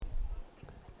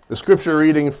The scripture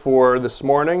reading for this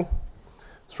morning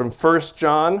is from 1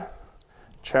 John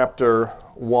chapter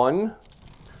 1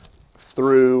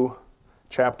 through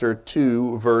chapter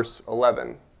 2, verse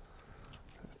 11.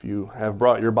 If you have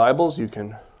brought your Bibles, you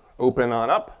can open on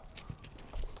up.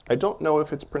 I don't know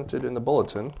if it's printed in the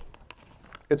bulletin.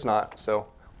 It's not, so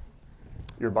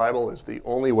your Bible is the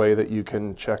only way that you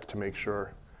can check to make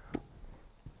sure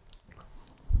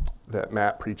that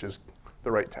Matt preaches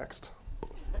the right text.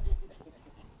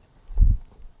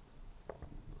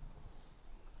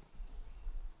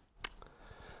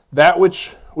 That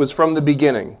which was from the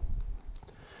beginning,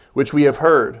 which we have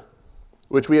heard,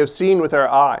 which we have seen with our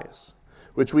eyes,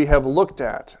 which we have looked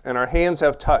at, and our hands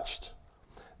have touched,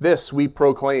 this we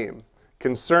proclaim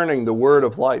concerning the word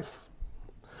of life.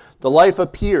 The life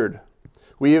appeared,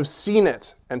 we have seen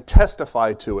it and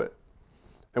testify to it,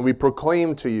 and we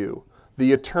proclaim to you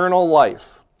the eternal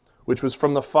life, which was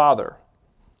from the Father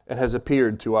and has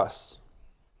appeared to us.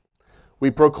 We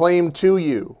proclaim to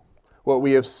you what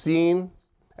we have seen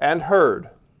and heard,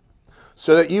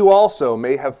 so that you also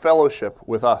may have fellowship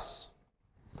with us.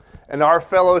 And our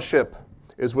fellowship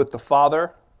is with the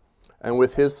Father and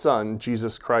with his Son,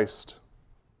 Jesus Christ.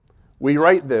 We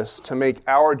write this to make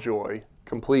our joy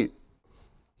complete.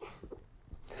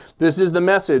 This is the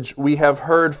message we have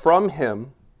heard from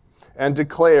him and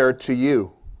declare to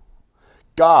you.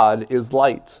 God is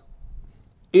light.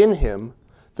 In him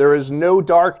there is no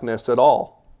darkness at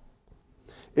all.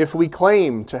 If we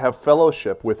claim to have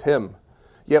fellowship with him,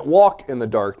 yet walk in the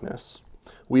darkness,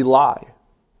 we lie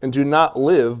and do not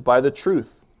live by the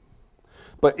truth.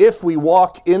 But if we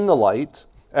walk in the light,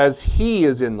 as he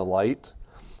is in the light,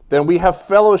 then we have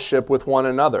fellowship with one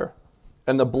another,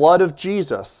 and the blood of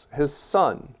Jesus, his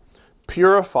Son,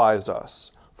 purifies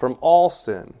us from all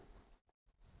sin.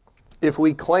 If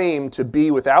we claim to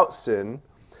be without sin,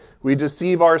 we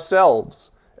deceive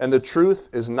ourselves, and the truth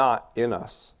is not in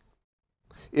us.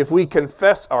 If we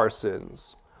confess our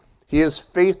sins, he is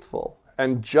faithful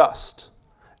and just,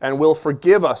 and will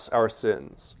forgive us our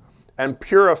sins, and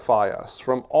purify us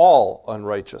from all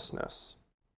unrighteousness.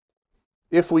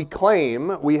 If we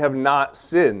claim we have not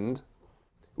sinned,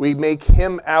 we make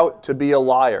him out to be a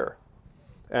liar,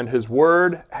 and his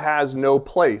word has no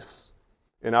place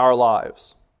in our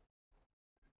lives.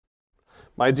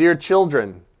 My dear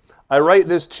children, I write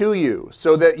this to you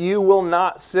so that you will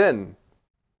not sin.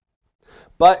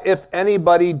 But if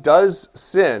anybody does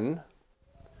sin,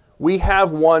 we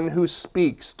have one who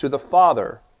speaks to the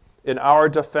Father in our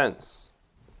defense,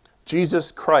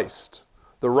 Jesus Christ,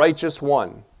 the righteous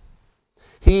one.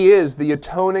 He is the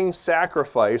atoning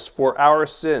sacrifice for our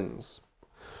sins,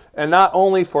 and not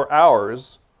only for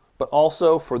ours, but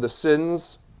also for the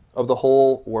sins of the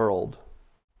whole world.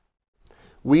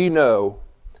 We know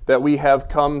that we have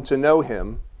come to know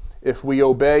him if we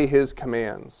obey his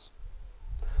commands.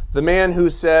 The man who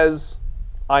says,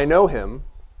 I know him,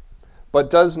 but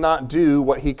does not do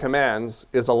what he commands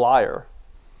is a liar,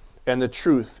 and the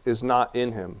truth is not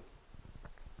in him.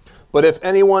 But if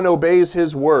anyone obeys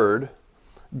his word,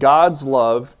 God's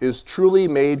love is truly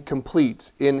made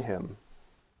complete in him.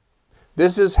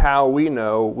 This is how we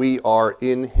know we are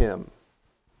in him.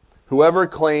 Whoever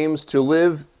claims to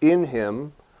live in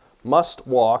him must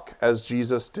walk as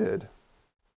Jesus did.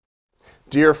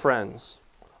 Dear friends,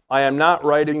 I am not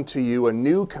writing to you a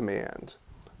new command,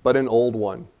 but an old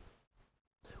one,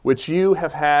 which you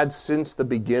have had since the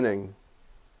beginning.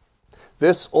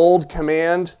 This old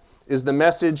command is the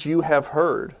message you have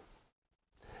heard.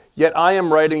 Yet I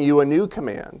am writing you a new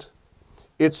command.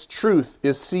 Its truth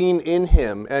is seen in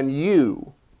him and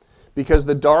you, because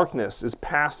the darkness is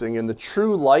passing and the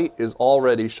true light is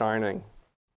already shining.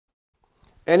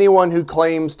 Anyone who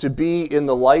claims to be in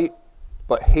the light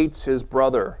but hates his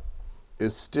brother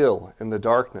is still in the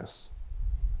darkness.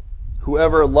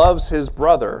 Whoever loves his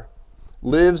brother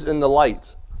lives in the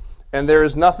light, and there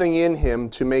is nothing in him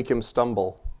to make him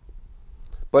stumble.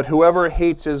 But whoever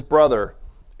hates his brother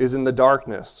is in the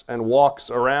darkness and walks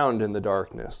around in the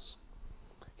darkness.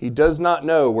 He does not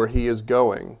know where he is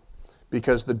going,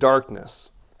 because the darkness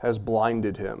has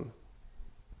blinded him.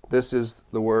 This is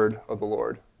the word of the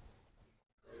Lord.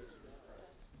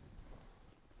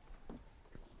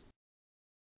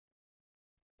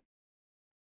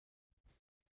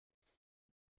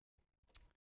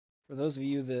 For those of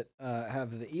you that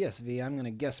have the ESV, I'm going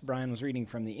to guess Brian was reading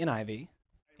from the NIV,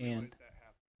 and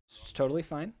it's totally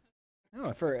fine. No,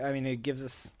 it gives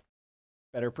us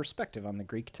better perspective on the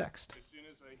Greek text. As soon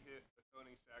as I hit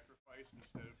atoning sacrifice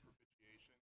instead of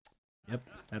propitiation. Yep,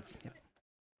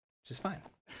 which is fine.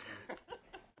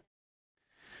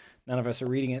 None of us are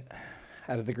reading it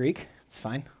out of the Greek. It's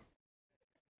fine.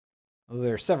 Although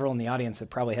there are several in the audience that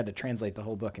probably had to translate the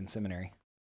whole book in seminary.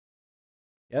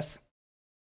 Yes?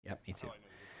 Yep, me too.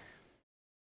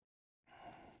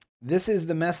 This is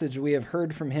the message we have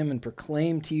heard from him and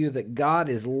proclaim to you, that God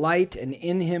is light and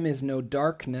in him is no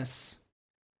darkness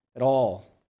at all.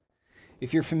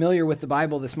 If you're familiar with the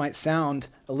Bible, this might sound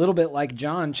a little bit like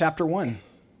John chapter 1.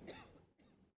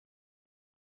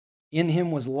 In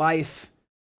him was life,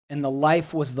 and the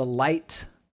life was the light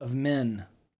of men.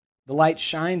 The light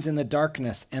shines in the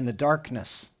darkness, and the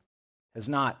darkness has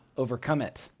not overcome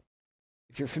it.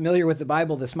 If you're familiar with the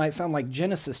Bible, this might sound like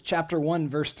Genesis chapter 1,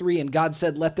 verse 3, and God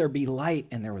said, "Let there be light,"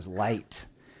 and there was light.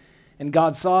 And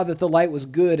God saw that the light was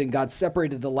good, and God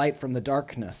separated the light from the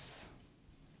darkness.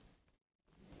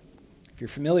 If you're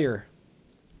familiar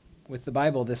with the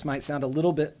Bible, this might sound a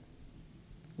little bit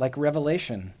like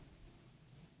Revelation.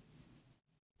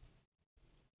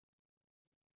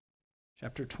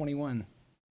 Chapter 21.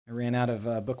 I ran out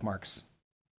of bookmarks.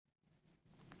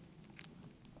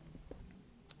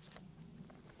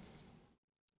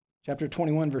 Chapter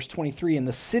 21, verse 23, and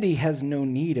the city has no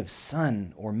need of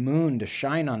sun or moon to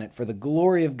shine on it, for the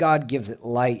glory of God gives it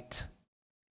light,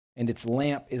 and its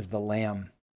lamp is the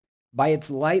Lamb. By its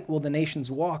light will the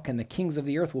nations walk, and the kings of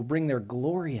the earth will bring their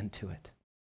glory into it.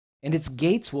 And its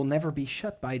gates will never be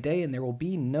shut by day, and there will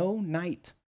be no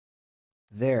night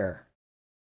there.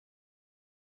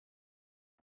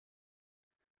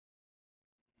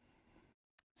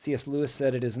 C.S. Lewis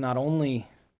said it is not only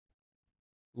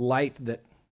light that,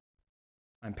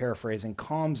 I'm paraphrasing,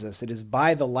 calms us. It is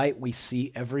by the light we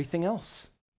see everything else.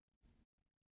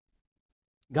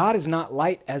 God is not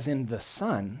light as in the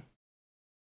sun.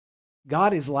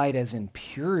 God is light as in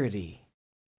purity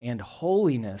and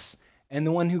holiness, and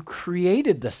the one who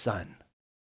created the sun.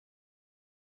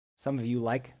 Some of you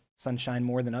like sunshine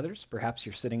more than others. Perhaps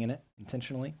you're sitting in it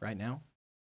intentionally right now.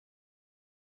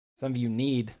 Some of you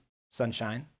need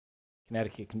sunshine.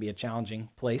 Connecticut can be a challenging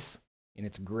place in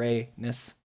its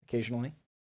grayness occasionally.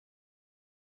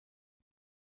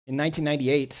 In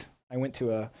 1998, I went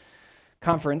to a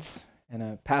conference, and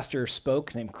a pastor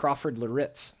spoke named Crawford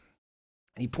Loritz.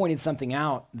 And he pointed something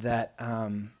out that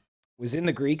was in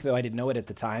the Greek, though I didn't know it at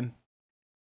the time.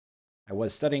 I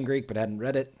was studying Greek, but hadn't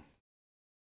read it.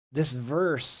 This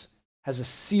verse has a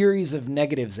series of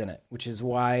negatives in it, which is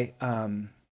why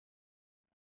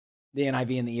the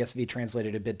NIV and the ESV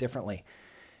translated it a bit differently.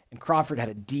 And Crawford had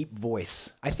a deep voice.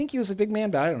 I think he was a big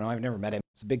man, but I don't know. I've never met him.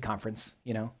 It's a big conference,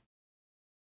 you know.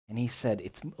 And he said,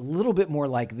 it's a little bit more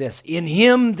like this. In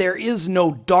him there is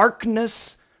no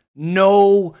darkness,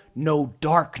 no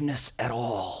darkness at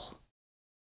all.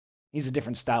 He's a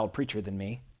different style preacher than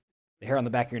me. The hair on the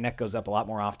back of your neck goes up a lot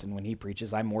more often when he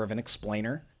preaches. I'm more of an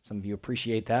explainer. Some of you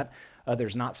appreciate that.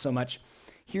 Others not so much.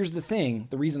 Here's the thing.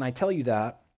 The reason I tell you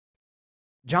that,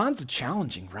 John's a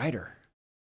challenging writer.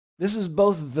 This is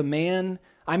both the man,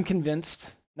 I'm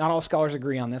convinced, not all scholars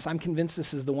agree on this, I'm convinced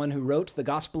this is the one who wrote the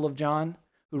Gospel of John,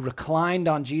 who reclined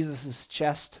on Jesus'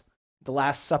 chest at the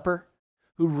Last Supper,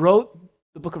 who wrote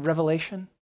the book of Revelation.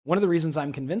 One of the reasons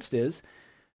I'm convinced is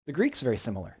the Greek's very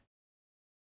similar.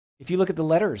 If you look at the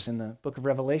letters in the book of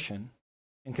Revelation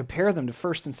and compare them to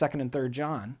 1st and 2nd and 3rd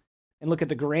John, and look at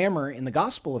the grammar in the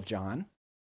Gospel of John,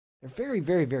 they're very,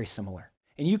 very, very similar.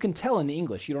 And you can tell in the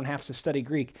English. You don't have to study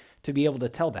Greek to be able to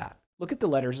tell that. Look at the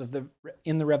letters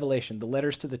in the Revelation, the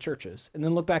letters to the churches, and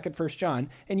then look back at 1 John,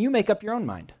 and you make up your own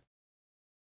mind.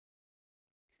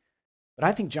 But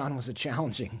I think John was a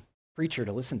challenging preacher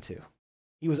to listen to.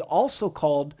 He was also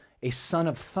called a son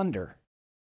of thunder,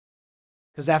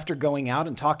 because after going out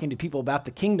and talking to people about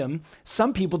the kingdom,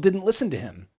 some people didn't listen to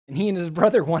him, and he and his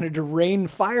brother wanted to rain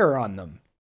fire on them.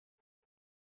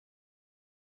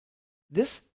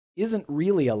 This isn't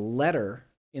really a letter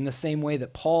in the same way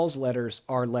that Paul's letters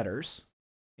are letters,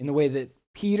 in the way that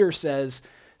Peter says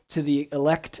to the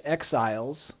elect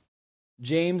exiles.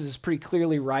 James is pretty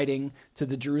clearly writing to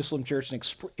the Jerusalem church and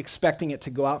expecting it to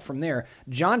go out from there.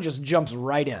 John just jumps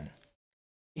right in.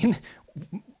 In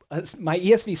my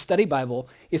ESV study Bible,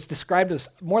 it's described as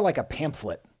more like a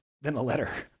pamphlet than a letter.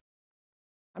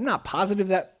 I'm not positive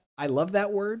that I love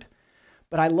that word,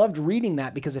 but I loved reading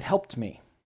that because it helped me.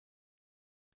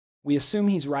 We assume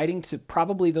he's writing to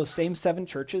probably those same 7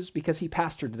 churches because he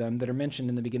pastored them that are mentioned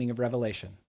in the beginning of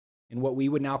Revelation, in what we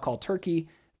would now call Turkey,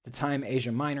 at the time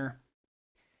Asia Minor.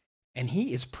 And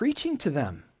he is preaching to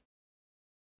them.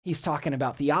 He's talking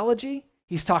about theology.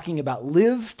 He's talking about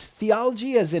lived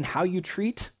theology, as in how you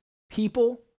treat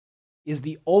people is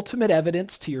the ultimate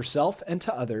evidence to yourself and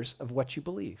to others of what you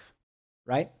believe,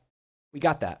 right? We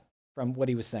got that from what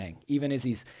he was saying, even as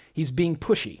he's being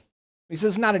pushy. He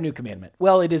says, it's not a new commandment.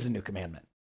 Well, it is a new commandment.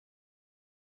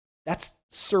 That's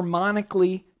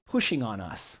sermonically pushing on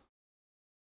us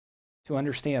to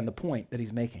understand the point that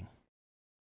he's making.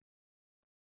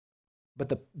 But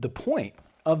the point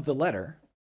of the letter,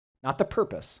 not the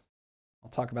purpose, I'll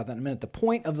talk about that in a minute. The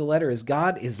point of the letter is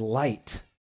God is light.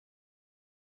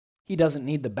 He doesn't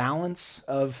need the balance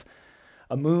of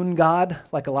a moon god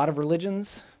like a lot of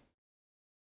religions.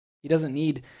 He doesn't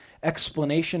need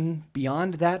explanation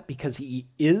beyond that because he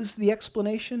is the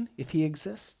explanation if he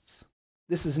exists.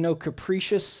 This is no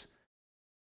capricious,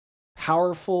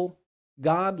 powerful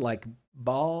God like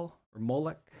Baal or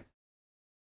Moloch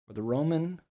or the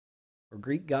Roman or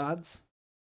Greek gods.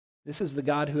 This is the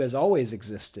God who has always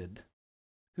existed,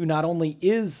 who not only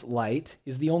is light,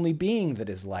 is the only being that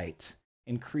is light,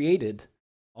 and created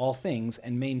all things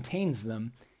and maintains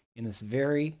them in this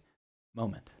very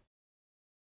moment.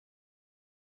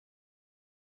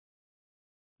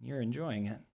 You're enjoying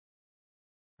it,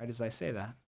 right as I say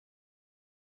that.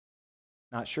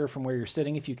 Not sure from where you're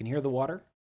sitting if you can hear the water.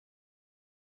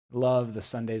 Love the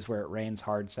Sundays where it rains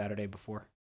hard Saturday before.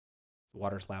 The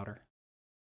water's louder.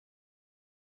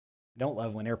 I don't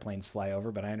love when airplanes fly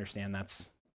over, but I understand that's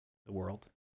the world.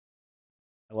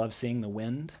 I love seeing the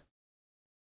wind.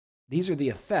 These are the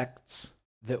effects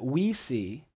that we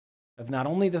see of not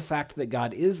only the fact that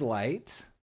God is light,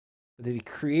 but that he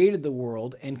created the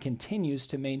world and continues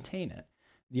to maintain it.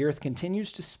 The earth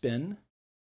continues to spin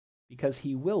because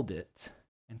he willed it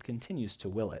and continues to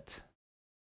will it.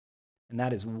 And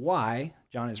that is why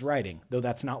John is writing, though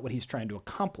that's not what he's trying to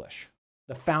accomplish.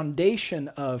 The foundation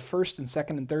of 1st and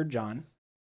 2nd and 3rd John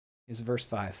is verse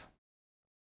 5.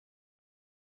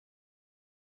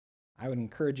 I would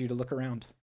encourage you to look around.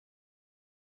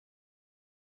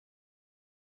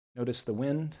 Notice the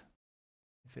wind.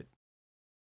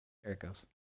 There it goes.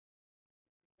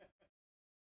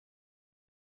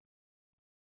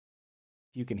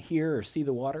 If you can hear or see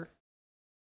the water,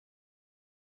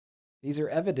 these are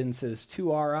evidences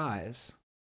to our eyes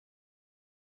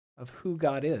of who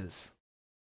God is.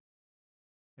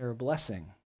 They're a blessing.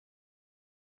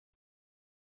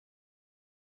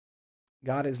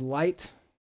 God is light,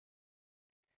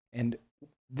 and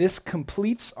this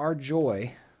completes our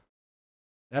joy.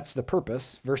 That's the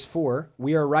purpose. Verse 4,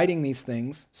 we are writing these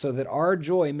things so that our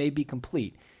joy may be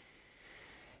complete.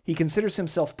 He considers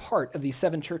himself part of these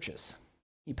 7 churches.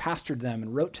 He pastored them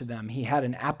and wrote to them. He had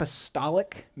an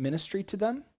apostolic ministry to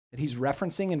them that he's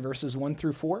referencing in verses 1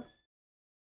 through 4.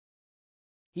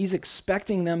 He's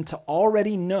expecting them to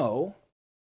already know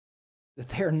that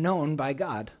they're known by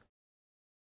God,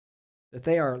 that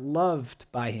they are loved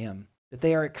by him, that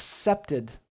they are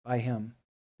accepted by him,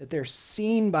 that they're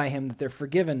seen by him, that they're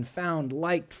forgiven, found,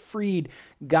 liked, freed,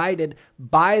 guided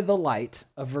by the light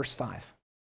of verse 5.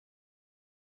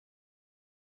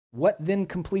 What then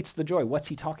completes the joy? What's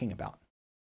he talking about?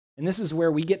 And this is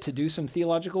where we get to do some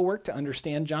theological work to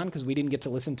understand John, because we didn't get to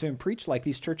listen to him preach like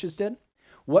these churches did.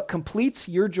 What completes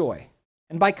your joy?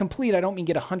 And by complete, I don't mean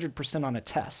get 100% on a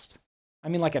test. I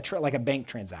mean like a bank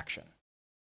transaction.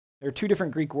 There are 2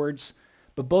 different Greek words,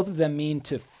 but both of them mean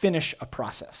to finish a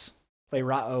process.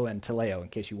 Plerao and teleo, in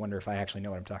case you wonder if I actually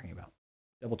know what I'm talking about.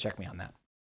 Double check me on that.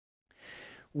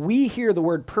 We hear the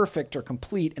word perfect or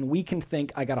complete, and we can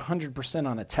think, I got 100%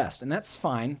 on a test. And that's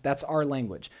fine. That's our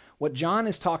language. What John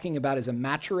is talking about is a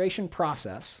maturation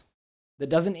process that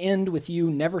doesn't end with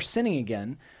you never sinning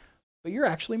again, but you're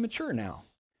actually mature now.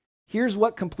 Here's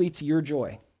what completes your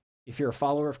joy if you're a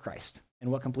follower of Christ, and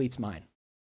what completes mine.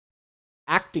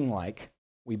 Acting like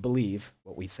we believe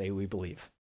what we say we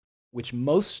believe, which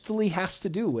mostly has to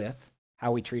do with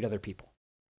how we treat other people.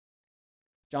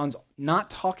 John's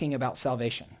not talking about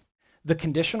salvation. The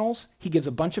conditionals, he gives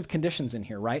a bunch of conditions in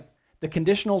here, right? The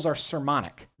conditionals are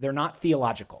sermonic. They're not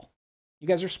theological. You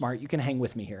guys are smart. You can hang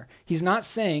with me here. He's not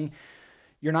saying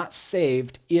you're not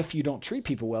saved if you don't treat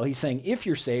people well. He's saying if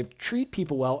you're saved, treat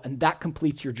people well, and that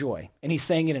completes your joy. And he's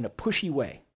saying it in a pushy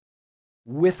way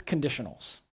with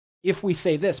conditionals. If we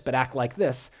say this but act like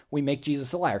this, we make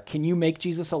Jesus a liar. Can you make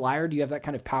Jesus a liar? Do you have that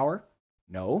kind of power?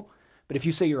 No. But if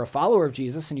you say you're a follower of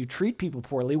Jesus and you treat people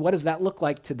poorly, what does that look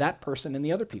like to that person and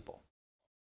the other people?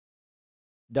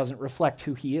 It doesn't reflect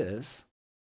who he is,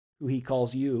 who he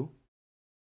calls you,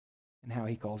 and how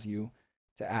he calls you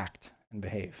to act and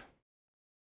behave.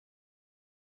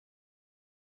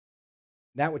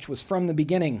 That which was from the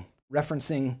beginning,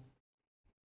 referencing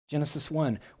Genesis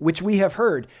 1, which we have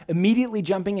heard, immediately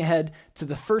jumping ahead to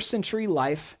the 1st century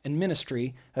life and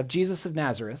ministry of Jesus of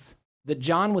Nazareth, that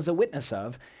John was a witness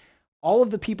of. All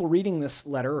of the people reading this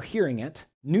letter or hearing it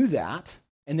knew that,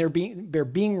 and they're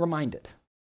being reminded.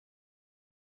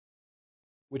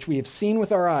 which we have seen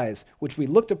with our eyes, which we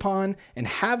looked upon and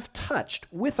have touched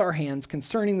with our hands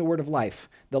concerning the word of life.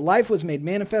 The life was made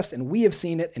manifest, and we have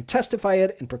seen it and testify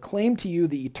it and proclaim to you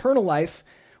the eternal life,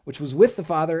 which was with the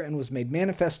Father and was made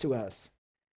manifest to us.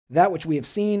 That which we have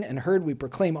seen and heard we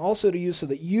proclaim also to you, so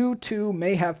that you too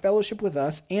may have fellowship with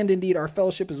us, and indeed our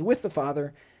fellowship is with the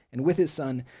Father and with his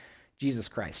Son, Jesus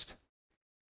Christ.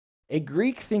 A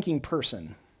Greek-thinking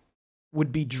person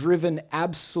would be driven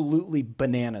absolutely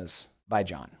bananas by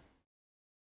John,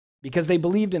 because they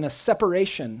believed in a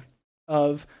separation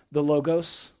of the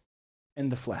Logos and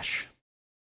the flesh.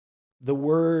 The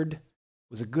Word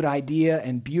was a good idea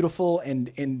and beautiful,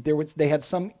 and they had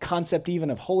some concept even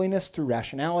of holiness through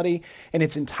rationality, and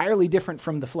it's entirely different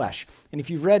from the flesh. And if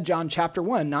you've read John chapter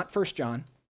 1, not 1 John,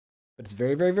 but it's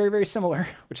very, very, very, very similar,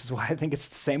 which is why I think it's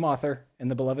the same author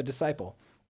and the beloved disciple.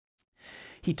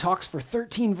 He talks for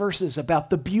 13 verses about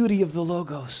the beauty of the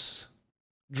Logos,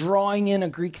 drawing in a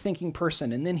Greek-thinking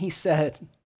person. And then he said,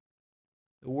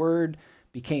 the Word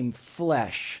became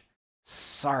flesh,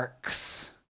 sarx,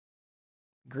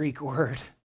 Greek word.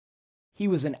 He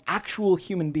was an actual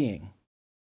human being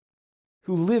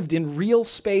who lived in real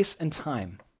space and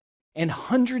time. And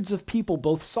hundreds of people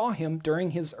both saw him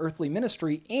during his earthly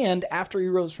ministry and after he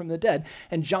rose from the dead.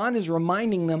 And John is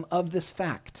reminding them of this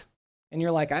fact. And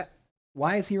you're like,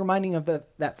 why is he reminding of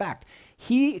that fact?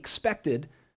 He expected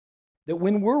that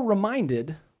when we're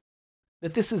reminded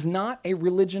that this is not a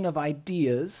religion of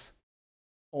ideas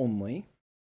only,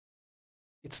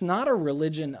 it's not a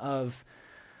religion of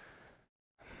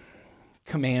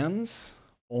commands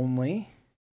only,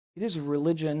 it is a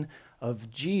religion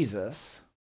of Jesus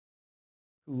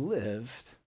who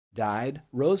lived, died,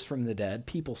 rose from the dead.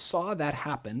 People saw that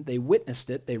happen. They witnessed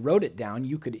it. They wrote it down.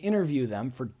 You could interview them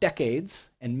for decades,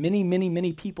 and many, many,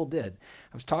 many people did.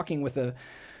 I was talking with a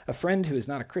friend who is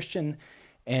not a Christian,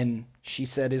 and she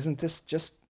said, isn't this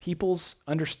just people's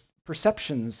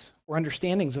perceptions or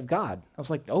understandings of God? I was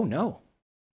like, oh, no.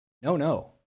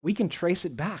 No. We can trace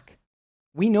it back.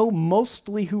 We know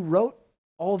mostly who wrote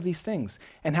all of these things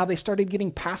and how they started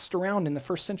getting passed around in the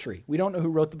first century. We don't know who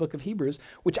wrote the book of Hebrews,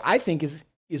 which I think is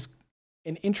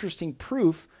an interesting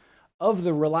proof of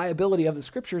the reliability of the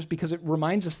scriptures, because it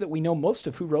reminds us that we know most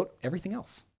of who wrote everything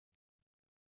else.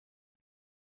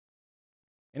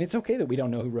 And it's okay that we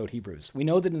don't know who wrote Hebrews. We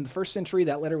know that in the first century,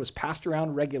 that letter was passed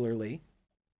around regularly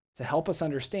to help us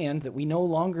understand that we no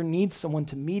longer need someone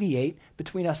to mediate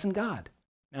between us and God.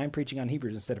 Now I'm preaching on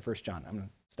Hebrews instead of 1 John. I'm going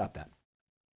to stop that.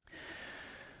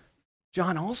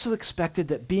 John also expected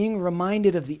that being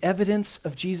reminded of the evidence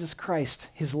of Jesus Christ,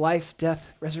 his life,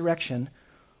 death, resurrection,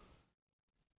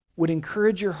 would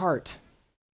encourage your heart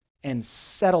and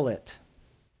settle it.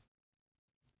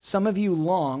 Some of you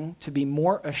long to be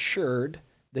more assured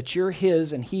that you're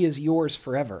his and he is yours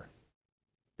forever.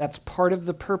 That's part of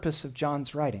the purpose of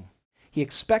John's writing. He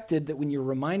expected that when you're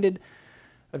reminded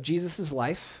of Jesus'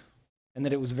 life, and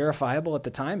that it was verifiable at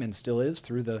the time and still is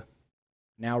through the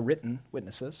now written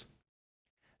witnesses,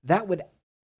 that would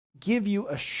give you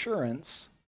assurance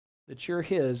that you're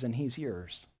his and he's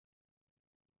yours.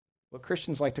 What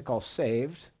Christians like to call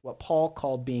saved, what Paul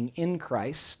called being in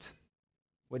Christ,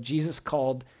 what Jesus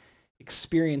called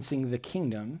experiencing the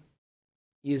kingdom,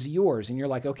 is yours. And you're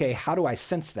like, okay, how do I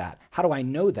sense that? How do I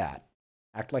know that?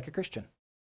 Act like a Christian.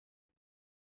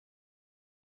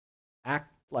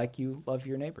 Act like you love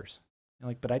your neighbors. You're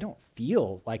like, but I don't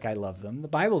feel like I love them. The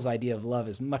Bible's idea of love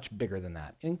is much bigger than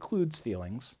that. It includes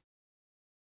feelings.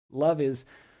 Love is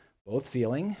both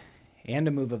feeling and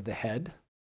a move of the head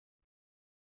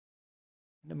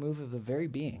and a move of the very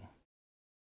being. I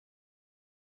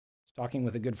was talking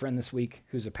with a good friend this week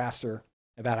who's a pastor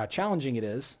about how challenging it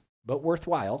is, but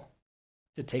worthwhile,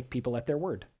 to take people at their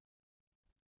word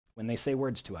when they say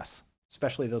words to us,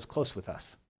 especially those close with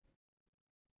us.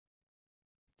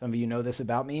 Some of you know this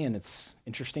about me, and it's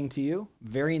interesting to you.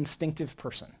 Very instinctive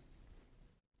person.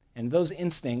 And those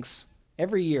instincts,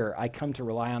 every year I come to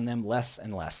rely on them less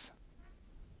and less.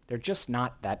 They're just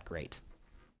not that great.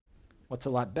 What's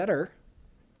a lot better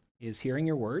is hearing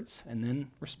your words and then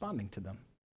responding to them.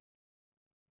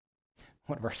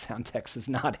 One of our sound techs is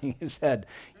nodding his head.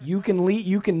 You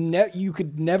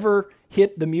could never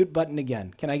hit the mute button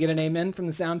again. Can I get an amen from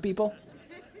the sound people?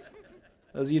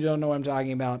 Those of you who don't know what I'm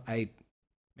talking about, I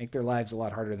make their lives a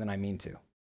lot harder than I mean to.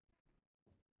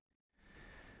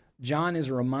 John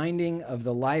is reminding of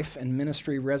the life and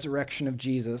ministry resurrection of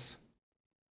Jesus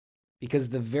because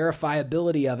the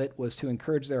verifiability of it was to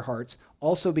encourage their hearts,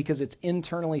 also because it's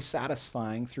internally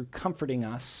satisfying through comforting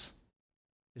us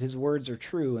that his words are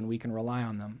true and we can rely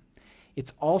on them.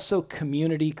 It's also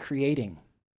community creating.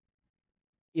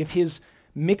 If his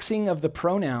mixing of the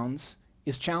pronouns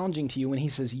is challenging to you when he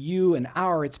says you and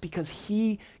our, it's because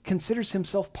he considers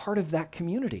himself part of that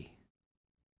community.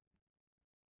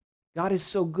 God is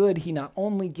so good, he not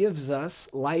only gives us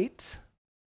light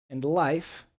and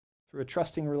life through a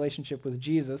trusting relationship with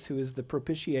Jesus, who is the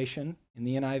propitiation. In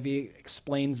the NIV,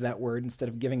 explains that word instead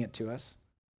of giving it to us.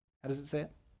 How does it say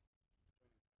it?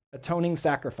 Atoning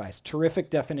sacrifice. Terrific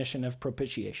definition of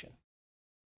propitiation.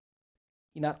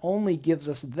 He not only gives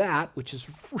us that, which is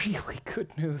really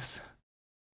good news,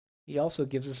 he also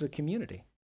gives us a community.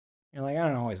 You're like, I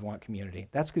don't always want community.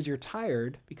 That's because you're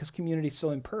tired, because community is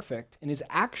so imperfect and is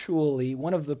actually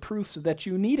one of the proofs that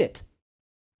you need it.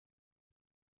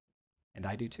 And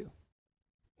I do too.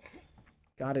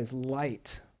 God is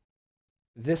light.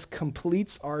 This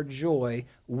completes our joy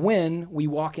when we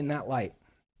walk in that light.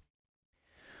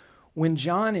 When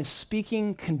John is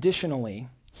speaking conditionally,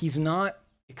 he's not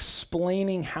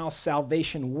explaining how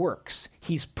salvation works.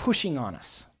 He's pushing on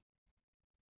us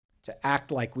to act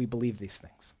like we believe these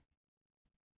things.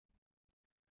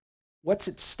 What's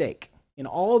at stake? In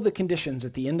all of the conditions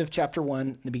at the end of chapter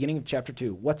 1, the beginning of chapter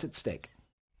 2, what's at stake?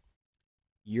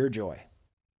 Your joy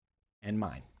and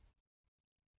mine.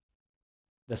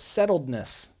 The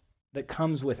settledness that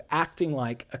comes with acting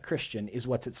like a Christian is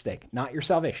what's at stake, not your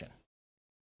salvation.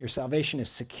 Your salvation is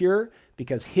secure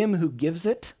because him who gives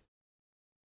it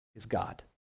is God.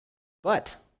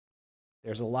 But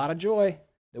there's a lot of joy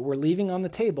that we're leaving on the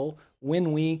table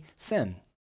when we sin.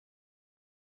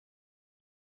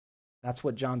 That's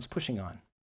what John's pushing on.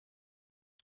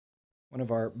 One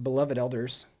of our beloved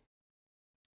elders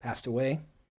passed away a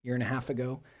year and a half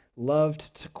ago,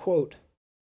 loved to quote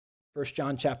 1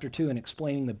 John chapter 2 in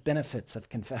explaining the benefits of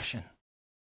confession.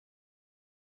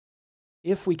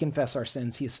 If we confess our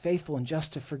sins, he is faithful and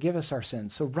just to forgive us our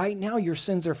sins. So right now your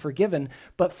sins are forgiven,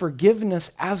 but forgiveness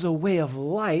as a way of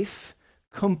life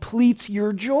completes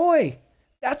your joy.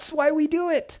 That's why we do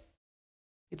it.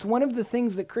 It's one of the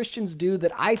things that Christians do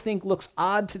that I think looks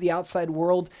odd to the outside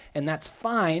world, and that's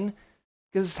fine,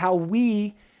 because it's how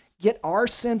we get our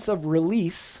sense of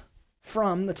release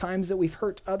from the times that we've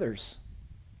hurt others,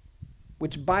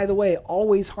 which, by the way,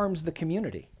 always harms the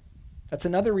community. That's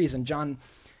another reason John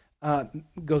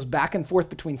goes back and forth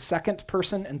between second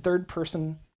person and third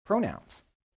person pronouns.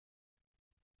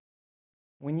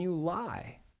 When you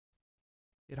lie,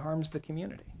 it harms the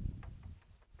community.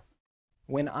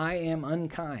 When I am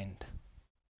unkind,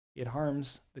 it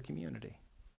harms the community.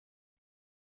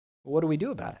 Well, what do we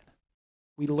do about it?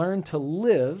 We learn to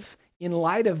live in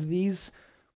light of these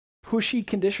pushy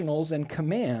conditionals and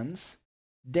commands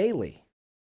daily.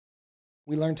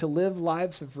 We learn to live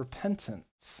lives of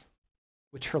repentance,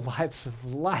 which are lives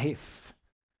of life.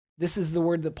 This is the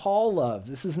word that Paul loves.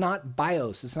 This is not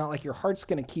bios. It's not like your heart's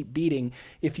going to keep beating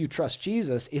if you trust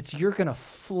Jesus. It's you're going to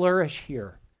flourish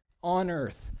here on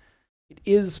earth. It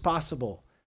is possible.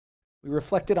 We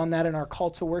reflected on that in our call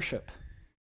to worship,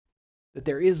 that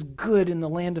there is good in the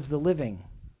land of the living,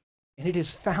 and it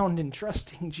is found in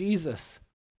trusting Jesus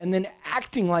and then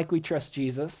acting like we trust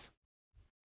Jesus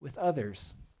with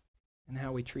others and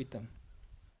how we treat them.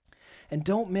 And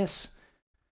don't miss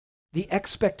the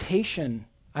expectation.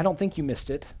 I don't think you missed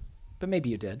it, but maybe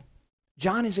you did.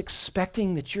 John is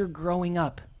expecting that you're growing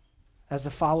up as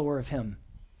a follower of him.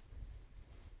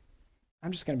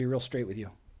 I'm just going to be real straight with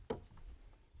you.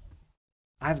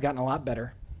 I've gotten a lot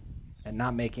better at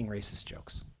not making racist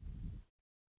jokes.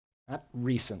 Not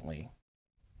recently.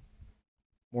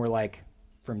 More like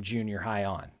from junior high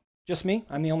on. Just me?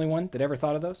 I'm the only one that ever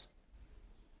thought of those?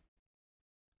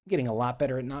 I'm getting a lot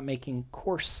better at not making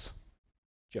coarse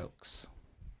jokes.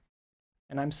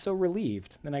 And I'm so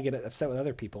relieved. Then I get upset with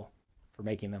other people for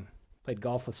making them. Played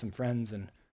golf with some friends,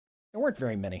 and there weren't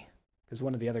very many, because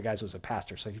one of the other guys was a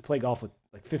pastor. So if you play golf with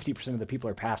like 50% of the people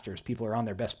are pastors, people are on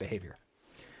their best behavior.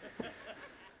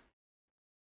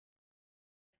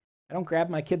 I don't grab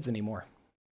my kids anymore,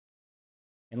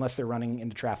 unless they're running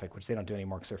into traffic, which they don't do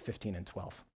anymore because they're 15 and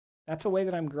 12. That's a way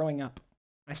that I'm growing up.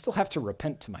 I still have to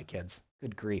repent to my kids.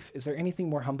 Good grief. Is there anything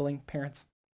more humbling, parents?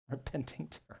 Repenting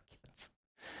to our kids.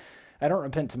 I don't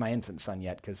repent to my infant son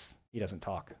yet because he doesn't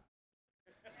talk.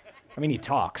 I mean, he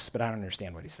talks, but I don't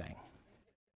understand what he's saying.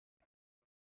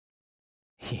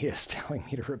 He is telling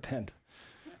me to repent.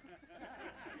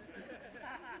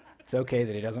 It's okay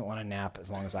that he doesn't want to nap as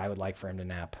long as I would like for him to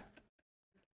nap.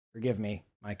 Forgive me,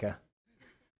 Micah.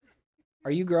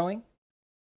 Are you growing?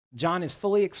 John is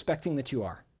fully expecting that you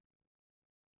are.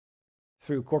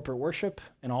 Through corporate worship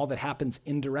and all that happens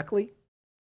indirectly,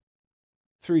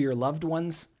 through your loved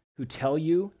ones who tell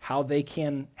you how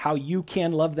you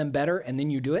can love them better, and then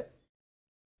you do it.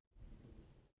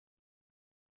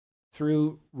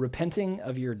 through repenting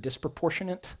of your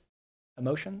disproportionate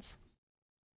emotions.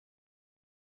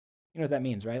 You know what that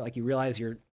means, right? Like you realize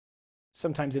you're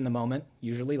sometimes in the moment,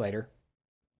 usually later,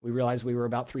 we realize we were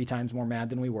about 3 times more mad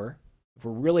than we were. If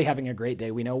we're really having a great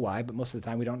day, we know why, but most of the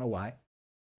time we don't know why.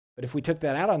 But if we took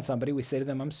that out on somebody, we say to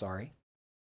them, I'm sorry,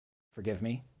 forgive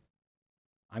me,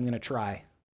 I'm going to try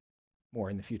more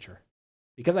in the future.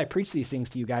 Because I preach these things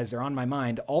to you guys, they're on my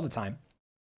mind all the time.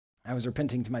 I was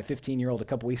repenting to my 15-year-old a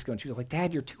couple weeks ago, and she was like,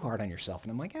 Dad, you're too hard on yourself.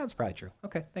 And I'm like, yeah, that's probably true.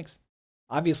 Okay, thanks.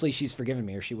 Obviously, she's forgiven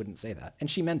me, or she wouldn't say that. And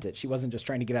she meant it. She wasn't just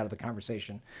trying to get out of the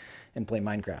conversation and play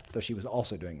Minecraft, though she was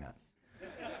also doing that.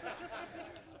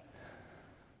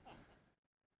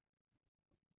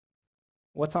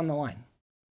 What's on the line?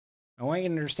 I want you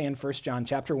to understand 1 John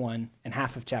chapter 1 and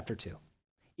half of chapter 2.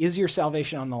 Is your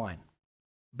salvation on the line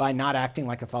by not acting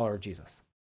like a follower of Jesus?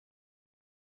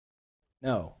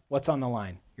 No. What's on the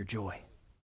line? Your joy.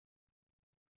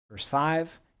 Verse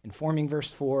 5, informing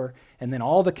verse 4, and then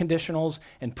all the conditionals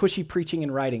and pushy preaching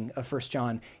and writing of 1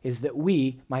 John is that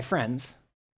we, my friends,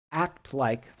 act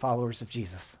like followers of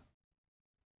Jesus,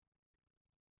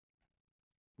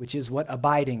 which is what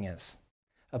abiding is.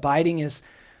 Abiding is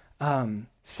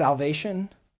salvation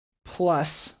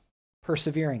plus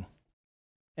persevering.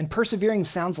 And persevering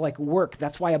sounds like work.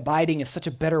 That's why abiding is such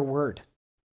a better word.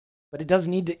 But it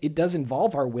does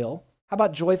involve our will. How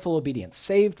about joyful obedience?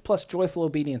 Saved plus joyful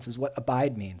obedience is what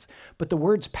abide means. But the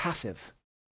word's passive.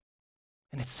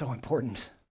 And it's so important.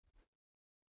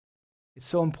 It's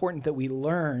so important that we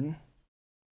learn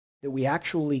that we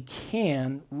actually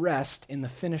can rest in the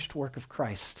finished work of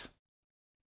Christ.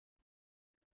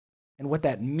 And what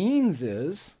that means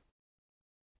is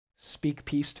speak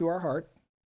peace to our heart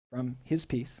from his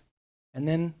peace, and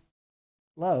then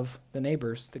love the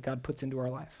neighbors that God puts into our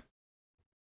life.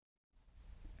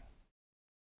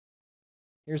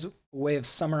 Here's a way of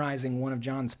summarizing one of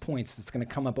John's points that's going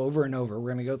to come up over and over.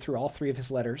 We're going to go through all 3 of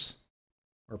his letters,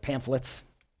 or pamphlets,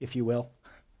 if you will,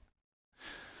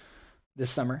 this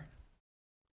summer.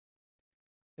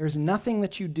 There's nothing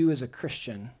that you do as a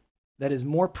Christian that is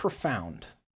more profound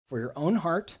for your own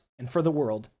heart and for the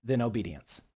world than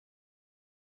obedience.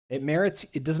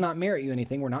 It does not merit you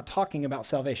anything. We're not talking about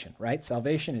salvation, right?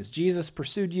 Salvation is Jesus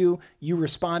pursued you, you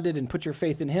responded and put your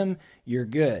faith in him, you're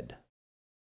good.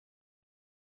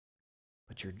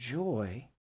 But your joy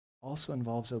also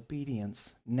involves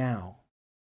obedience now.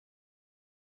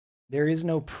 There is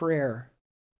no prayer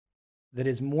that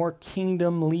is more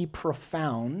kingdomly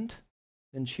profound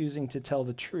than choosing to tell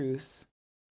the truth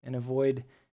and avoid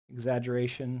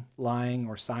exaggeration, lying,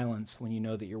 or silence when you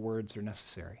know that your words are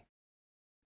necessary.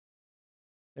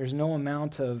 There's no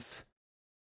amount of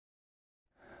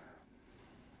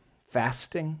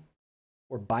fasting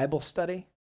or Bible study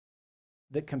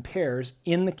that compares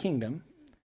in the kingdom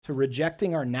to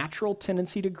rejecting our natural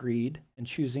tendency to greed and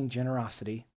choosing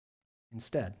generosity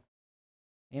instead,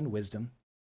 and wisdom,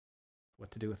 what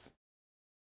to do with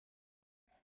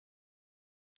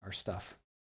our stuff.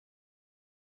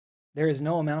 There is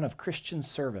no amount of Christian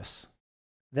service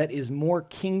that is more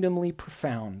kingdomly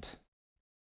profound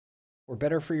or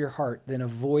better for your heart than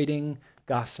avoiding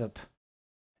gossip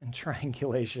and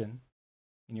triangulation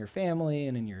in your family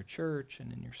and in your church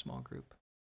and in your small group.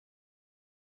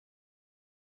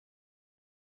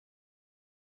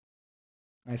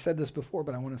 I said this before,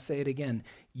 but I want to say it again.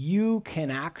 You can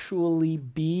actually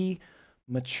be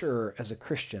mature as a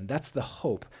Christian. That's the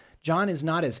hope. John is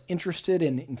not as interested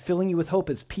in filling you with hope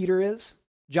as Peter is.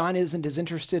 John isn't as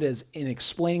interested in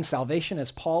explaining salvation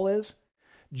as Paul is.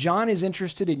 John is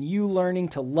interested in you learning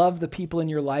to love the people in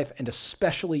your life and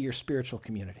especially your spiritual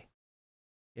community.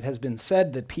 It has been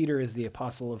said that Peter is the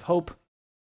apostle of hope,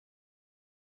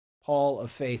 Paul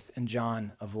of faith, and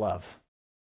John of love.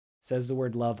 Says the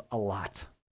word love a lot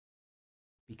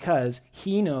because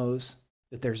he knows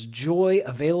that there's joy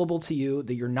available to you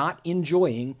that you're not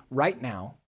enjoying right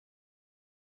now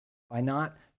by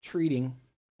not treating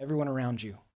everyone around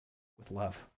you with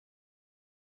love.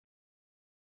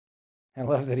 I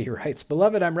love that he writes,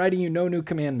 Beloved, I'm writing you no new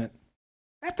commandment.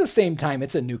 At the same time,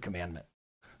 it's a new commandment.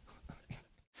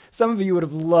 Some of you would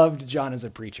have loved John as a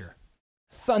preacher.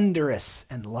 Thunderous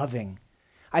and loving.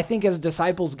 I think as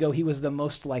disciples go, he was the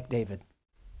most like David.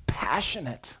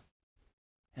 Passionate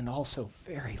and also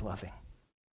very loving.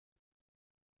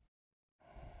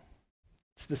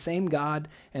 It's the same God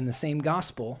and the same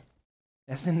gospel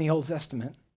as in the Old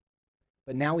Testament,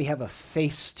 but now we have a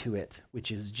face to it,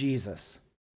 which is Jesus.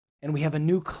 And we have a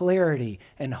new clarity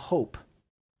and hope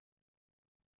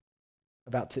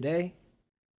about today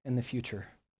and the future.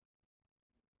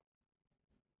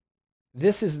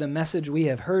 This is the message we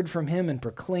have heard from him and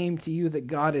proclaim to you, that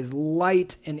God is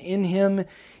light, and in him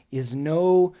is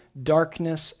no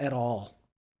darkness at all.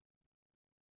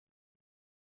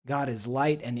 God is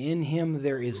light, and in him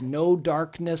there is no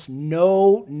darkness,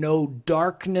 no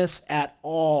darkness at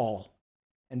all.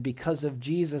 And because of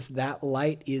Jesus, that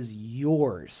light is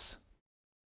yours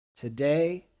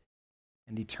today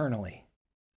and eternally.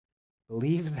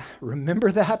 Believe that,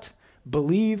 remember that,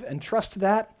 believe and trust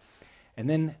that, and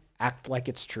then act like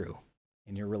it's true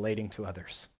and you're relating to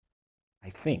others.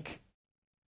 I think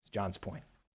it's John's point.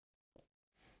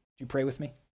 Would you pray with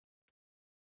me?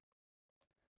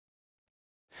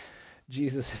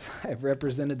 Jesus, if I've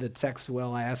represented the text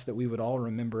well, I ask that we would all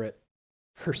remember it,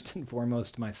 first and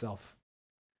foremost myself.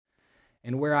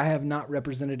 And where I have not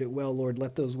represented it well, Lord,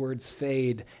 let those words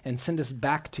fade and send us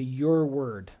back to your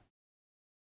word.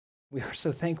 We are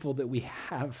so thankful that we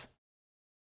have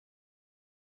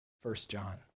 1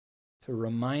 John to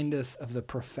remind us of the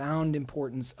profound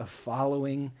importance of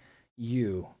following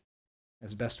you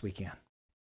as best we can.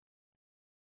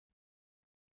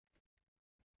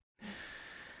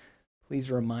 Please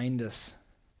remind us,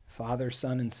 Father,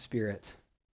 Son, and Spirit,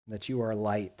 that you are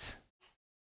light,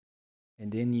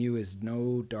 and in you is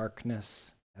no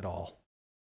darkness at all.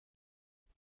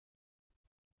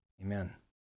 Amen.